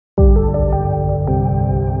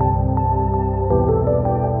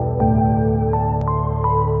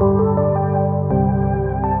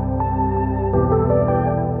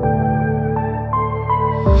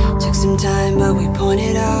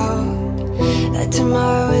That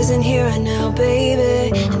tomorrow isn't here right now,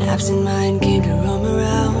 baby. An absent mind came to roam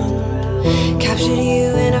around. Captured you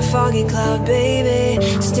in a foggy cloud, baby.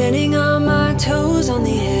 Standing on my toes on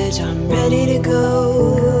the edge, I'm ready to go.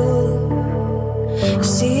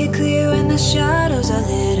 See it clear when the shadows are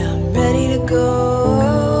lit, I'm ready to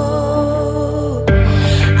go.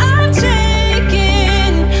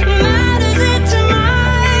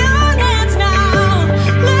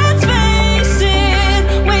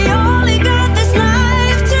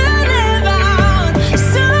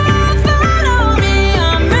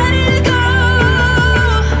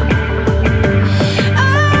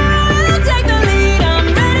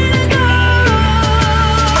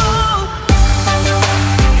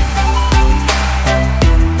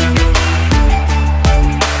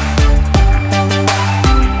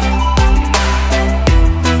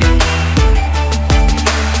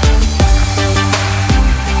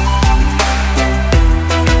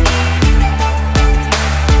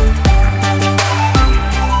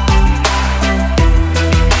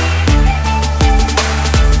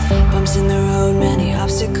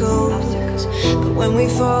 But when we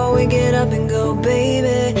fall, we get up and go,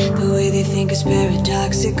 baby. The way they think is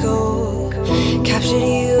paradoxical. Captured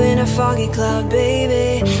you in a foggy cloud,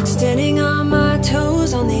 baby. Standing on my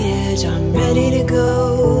toes on the edge, I'm ready to go.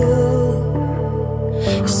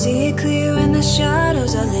 See it clear when the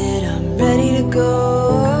shadows are lit, I'm ready to go.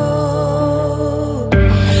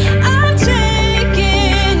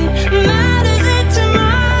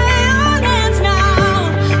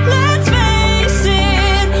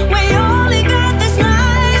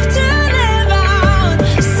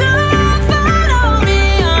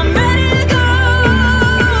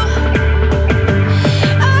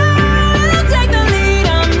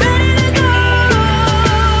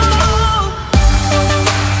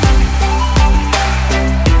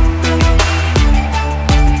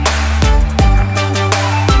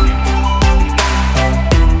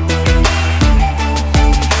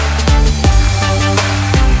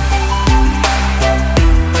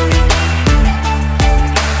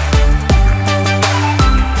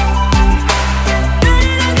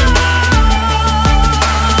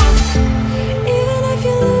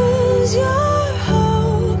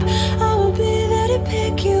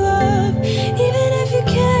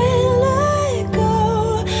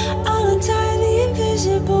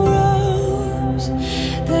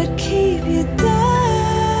 That keep you down.